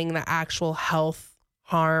 understanding the actual health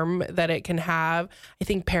harm that it can have. I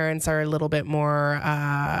think parents are a little bit more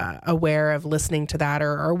aware of listening to that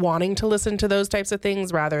or wanting to listen to those types of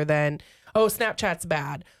things rather than, Snapchat's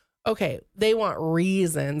bad. Okay, they want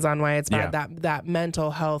reasons on why it's bad, that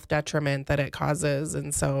mental health detriment that it causes.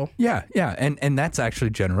 And so... Yeah, and that's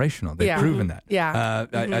actually generational. They've proven that. Yeah.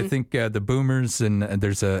 I think the boomers, and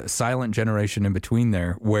there's a silent generation in between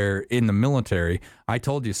there where in the military, I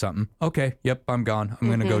told you something. Okay, yep, I'm gone. I'm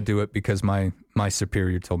going to go do it because my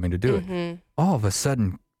superior told me to do it. All of a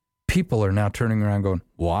sudden, people are now turning around going,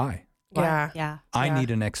 why? Yeah. I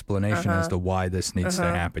need an explanation as to why this needs to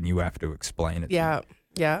happen. You have to explain it to me.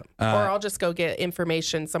 Yeah. Or I'll just go get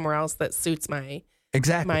information somewhere else that suits my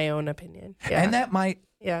own opinion. Yeah. And that might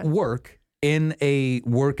work in a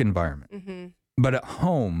work environment. But at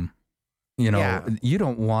home, you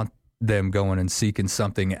don't want them going and seeking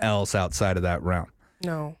something else outside of that realm.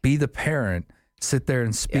 No. Be the parent, sit there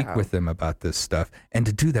and speak with them about this stuff. And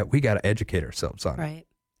to do that, we got to educate ourselves on it. Right.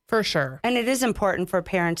 For sure. And it is important for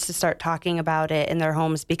parents to start talking about it in their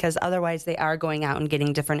homes because otherwise they are going out and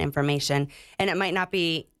getting different information. And it might not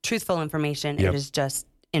be truthful information. It is just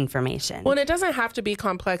information. Well, and it doesn't have to be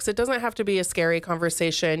complex. It doesn't have to be a scary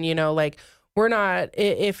conversation. We're not,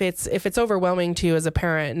 if it's overwhelming to you as a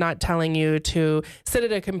parent, not telling you to sit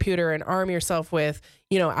at a computer and arm yourself with,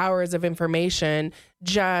 hours of information,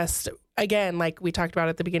 just, again, like we talked about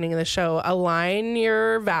at the beginning of the show, align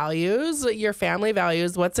your values, your family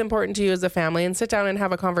values, what's important to you as a family, and sit down and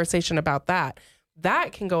have a conversation about that.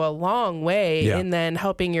 that can go a long way in then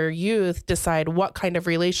helping your youth decide what kind of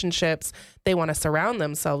relationships they want to surround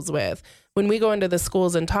themselves with. When we go into the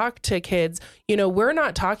schools and talk to kids, you know, we're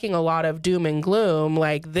not talking a lot of doom and gloom,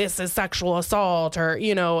 like this is sexual assault, or,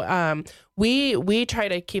 you know, we try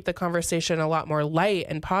to keep the conversation a lot more light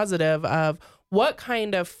and positive of what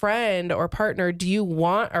kind of friend or partner do you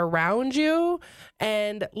want around you?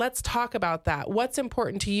 And let's talk about that. What's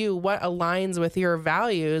important to you? What aligns with your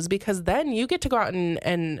values? Because then you get to go out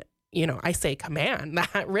and you know, I say command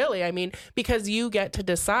that really. I mean, because you get to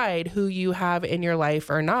decide who you have in your life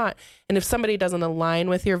or not. And if somebody doesn't align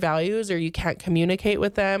with your values, or you can't communicate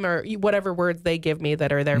with them, or whatever words they give me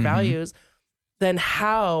that are their values, then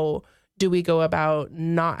how do we go about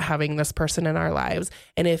not having this person in our lives?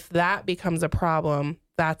 And if that becomes a problem,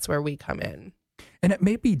 that's where we come in. And it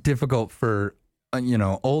may be difficult for, you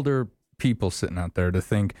know, older people sitting out there to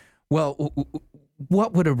think, well,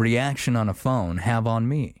 what would a reaction on a phone have on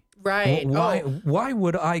me? Right. Why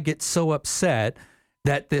would I get so upset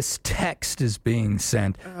that this text is being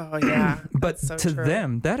sent? Oh, yeah. But so to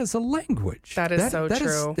them, that is a language. That is so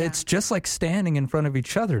true. It's just like standing in front of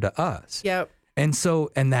each other to us. Yep. And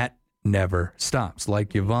that never stops,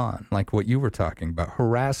 like Yvonne, like what you were talking about,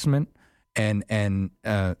 harassment, and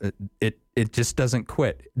it just doesn't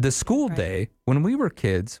quit. The school day, when we were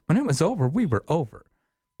kids, when it was over, we were over.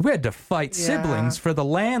 We had to fight siblings for the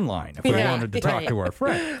landline if we wanted to talk to our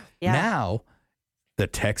friend. Now, the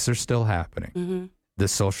texts are still happening. The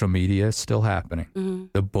social media is still happening.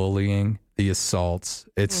 The bullying, the assaults,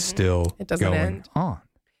 it's still going on.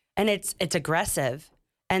 And it's aggressive.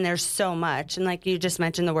 And there's so much. And like you just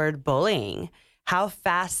mentioned the word bullying. How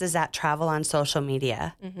fast does that travel on social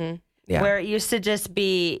media? Yeah. Where it used to just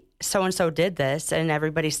be so-and-so did this and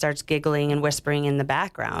everybody starts giggling and whispering in the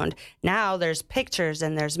background. Now there's pictures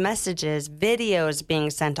and there's messages, videos being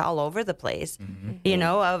sent all over the place, you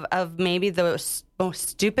know, of maybe the most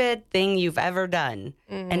stupid thing you've ever done.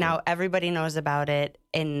 And now everybody knows about it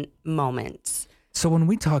in moments. So when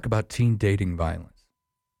we talk about teen dating violence,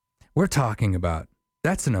 we're talking about,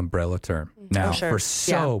 that's an umbrella term now for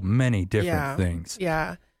so many different things.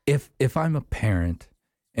 Yeah. If I'm a parent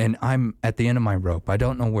and I'm at the end of my rope, I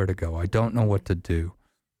don't know where to go, I don't know what to do,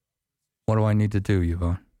 what do I need to do,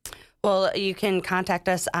 Yvonne? Well, you can contact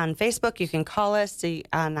us on Facebook. You can call us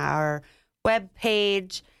on our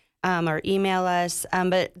webpage or email us.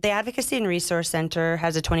 But the Advocacy and Resource Center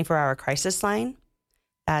has a 24-hour crisis line.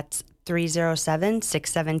 That's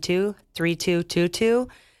 307-672-3222.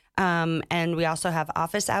 And we also have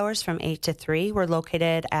office hours from 8 to 3. We're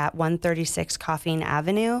located at 136 Coffeen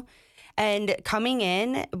Avenue. And coming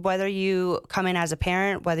in, whether you come in as a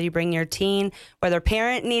parent, whether you bring your teen, whether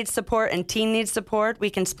parent needs support and teen needs support, we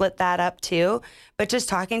can split that up too. But just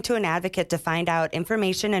talking to an advocate to find out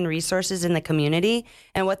information and resources in the community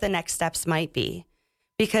and what the next steps might be.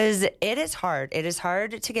 Because it is hard. It is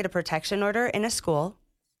hard to get a protection order in a school.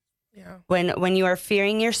 Yeah. When you are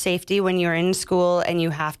fearing your safety, when you're in school and you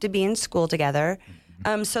have to be in school together.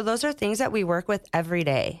 So those are things that we work with every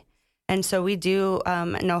day. And so we do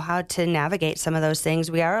know how to navigate some of those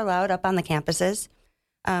things. We are allowed up on the campuses.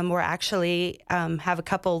 We're actually have a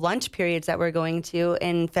couple lunch periods that we're going to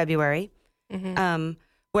in February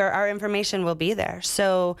where our information will be there.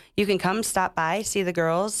 So you can come, stop by, see the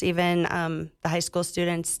girls, even the high school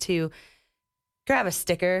students to grab a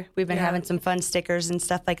sticker. We've been having some fun stickers and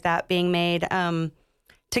stuff like that being made to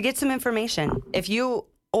get some information. If you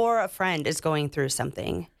or a friend is going through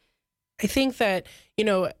something. I think that, you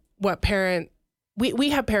know,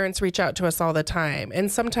 we have parents reach out to us all the time,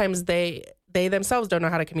 and sometimes they themselves don't know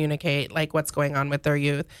how to communicate like what's going on with their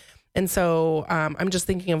youth. And so I'm just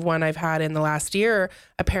thinking of one I've had in the last year.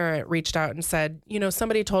 A parent reached out and said, you know,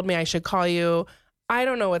 somebody told me I should call you. I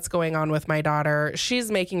don't know what's going on with my daughter.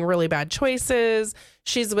 She's making really bad choices.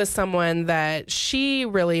 She's with someone that she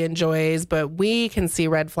really enjoys, but we can see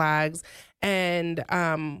red flags. And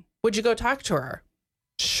would you go talk to her?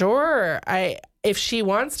 Sure. If she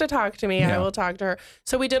wants to talk to me, I will talk to her.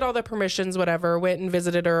 So we did all the permissions, whatever, went and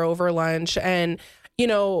visited her over lunch. And, you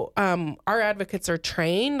know, our advocates are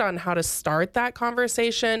trained on how to start that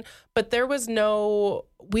conversation, but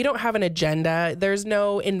we don't have an agenda. There's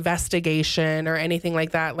no investigation or anything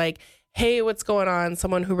like that. Like, hey, what's going on?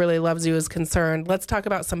 Someone who really loves you is concerned. Let's talk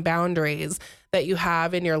about some boundaries that you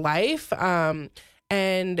have in your life.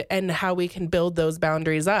 And how we can build those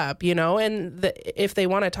boundaries up, you know, and if they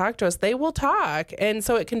want to talk to us, they will talk. And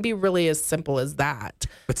so it can be really as simple as that.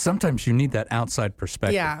 But sometimes you need that outside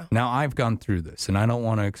perspective. Yeah. Now, I've gone through this, and I don't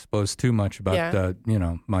want to expose too much about, you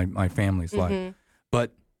know, my family's life.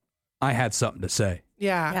 But I had something to say.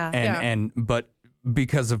 Yeah. But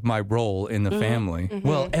because of my role in the family.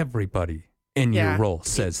 Well, everybody in your role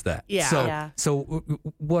says that. So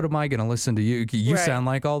what am I going to listen to you? You sound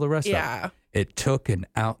like all the rest of them. It took an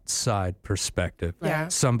outside perspective.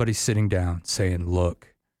 Somebody sitting down saying,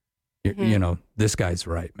 look, you know, this guy's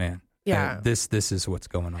right, man. And this is what's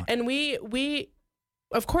going on. And we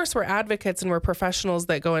of course we're advocates and we're professionals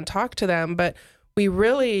that go and talk to them, but we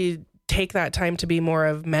really take that time to be more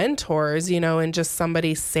of mentors, you know, and just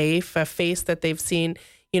somebody safe, a face that they've seen,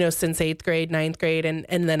 you know, since 8th grade, 9th grade, and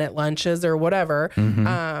then at lunches or whatever,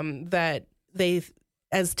 that they,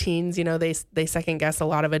 as teens, you know, they second guess a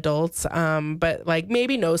lot of adults, but like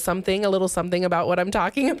maybe know a little something about what I'm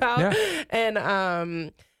talking about.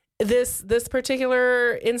 And, this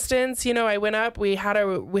particular instance, you know, I went up, we had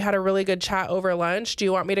a really good chat over lunch. Do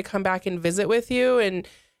you want me to come back and visit with you? And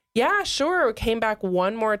yeah, sure. Came back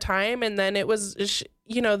one more time. And then it was,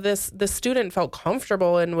 you know, the student felt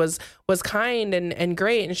comfortable and was kind and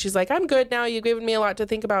great. And she's like, I'm good now. You've given me a lot to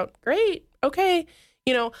think about. Great. Okay.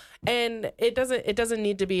 You know, and it doesn't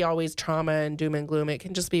need to be always trauma and doom and gloom. It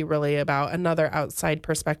can just be really about another outside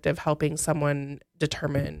perspective, helping someone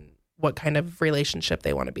determine what kind of relationship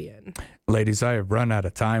they want to be in. Ladies, I have run out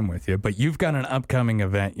of time with you, but you've got an upcoming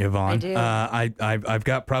event, Yvonne. I do. I've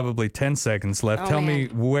got probably 10 seconds left. Tell me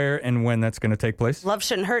where and when that's going to take place. Love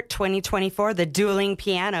Shouldn't Hurt 2024, the Dueling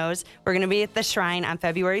Pianos. We're going to be at the Shrine on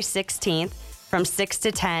February 16th from 6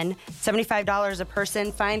 to 10, $75 a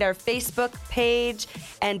person. Find our Facebook page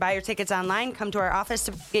and buy your tickets online. Come to our office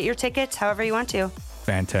to get your tickets however you want to.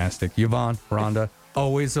 Fantastic. Yvonne, Rhonda,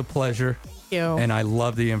 always a pleasure. And I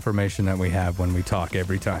love the information that we have when we talk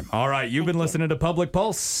every time. All right, you've been listening to Public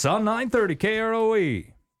Pulse on 930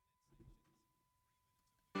 KROE.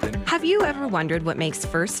 Have you ever wondered what makes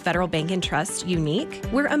First Federal Bank and Trust unique?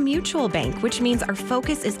 We're a mutual bank, which means our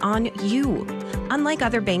focus is on you. Unlike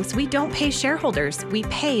other banks, we don't pay shareholders, we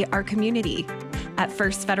pay our community. At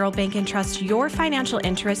First Federal Bank and Trust, your financial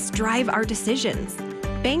interests drive our decisions.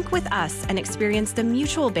 Bank with us and experience the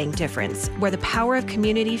mutual bank difference, where the power of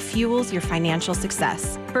community fuels your financial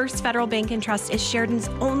success. First Federal Bank and Trust is Sheridan's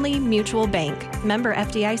only mutual bank. Member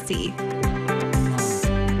FDIC.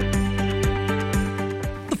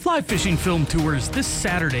 Fly fishing film tours this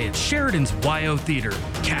Saturday at Sheridan's YO Theater.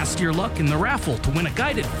 Cast your luck in the raffle to win a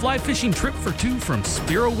guided fly fishing trip for two from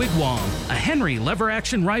Spiro Wigwam, a Henry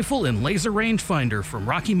lever-action rifle and laser rangefinder from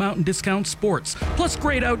Rocky Mountain Discount Sports, plus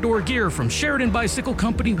great outdoor gear from Sheridan Bicycle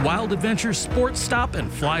Company, Wild Adventures Sports Stop,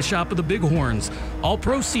 and Fly Shop of the Bighorns. All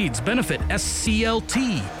proceeds benefit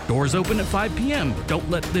SCLT. Doors open at 5 p.m. Don't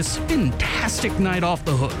let this fantastic night off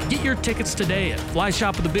the hook. Get your tickets today at Fly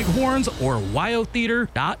Shop of the Bighorns or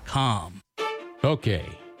YOtheater.com. Okay,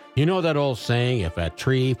 you know that old saying, if a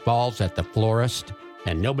tree falls at the florist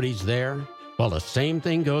and nobody's there? Well, the same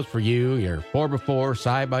thing goes for you, your 4x4,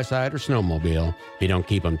 side-by-side, or snowmobile, if you don't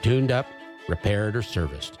keep them tuned up, repaired, or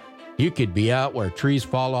serviced. You could be out where trees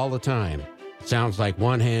fall all the time. It sounds like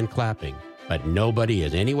one hand clapping, but nobody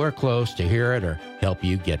is anywhere close to hear it or help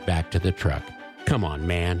you get back to the truck. Come on,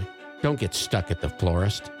 man. Don't get stuck at the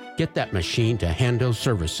florist. Get that machine to Hando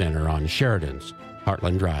Service Center on Sheridan's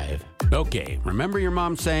Heartland Drive. Okay, remember your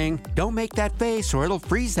mom saying, don't make that face or it'll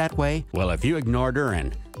freeze that way? Well, if you ignored her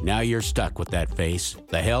and now you're stuck with that face,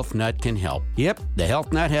 the Health Nut can help. Yep, the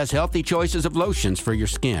Health Nut has healthy choices of lotions for your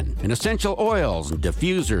skin, and essential oils and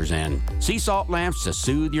diffusers and sea salt lamps to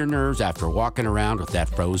soothe your nerves after walking around with that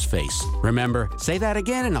froze face. Remember, say that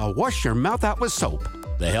again and I'll wash your mouth out with soap.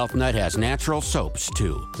 The Health Nut has natural soaps,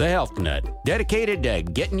 too. The Health Nut, dedicated to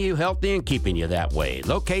getting you healthy and keeping you that way.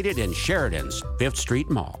 Located in Sheridan's 5th Street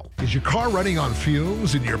Mall. Is your car running on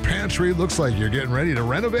fumes and your pantry looks like you're getting ready to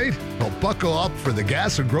renovate? Well, buckle up for the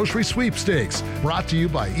Gas and Grocery Sweepstakes, brought to you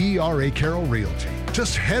by ERA Carroll Realty.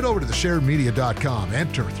 Just head over to thesharedmedia.com,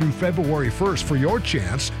 enter through February 1st for your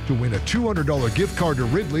chance to win a $200 gift card to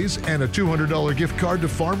Ridley's and a $200 gift card to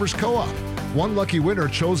Farmers Co-op. One lucky winner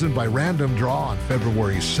chosen by random draw on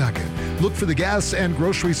February 2nd. Look for the Gas and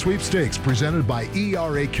Grocery Sweepstakes presented by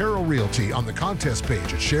ERA Carroll Realty on the contest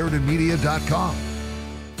page at SheridanMedia.com.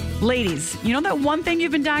 Ladies, you know that one thing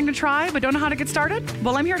you've been dying to try but don't know how to get started?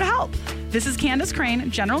 Well, I'm here to help. This is Candace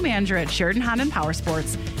Crane, General Manager at Sheridan Honda and Power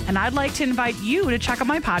Sports, and I'd like to invite you to check out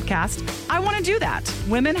my podcast, I Want to Do That,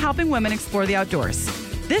 Women Helping Women Explore the Outdoors.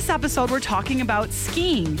 This episode, we're talking about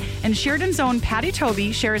skiing, and Sheridan's own Patty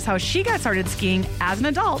Toby shares how she got started skiing as an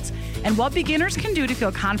adult and what beginners can do to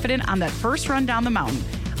feel confident on that first run down the mountain.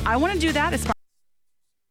 I Want to Do That is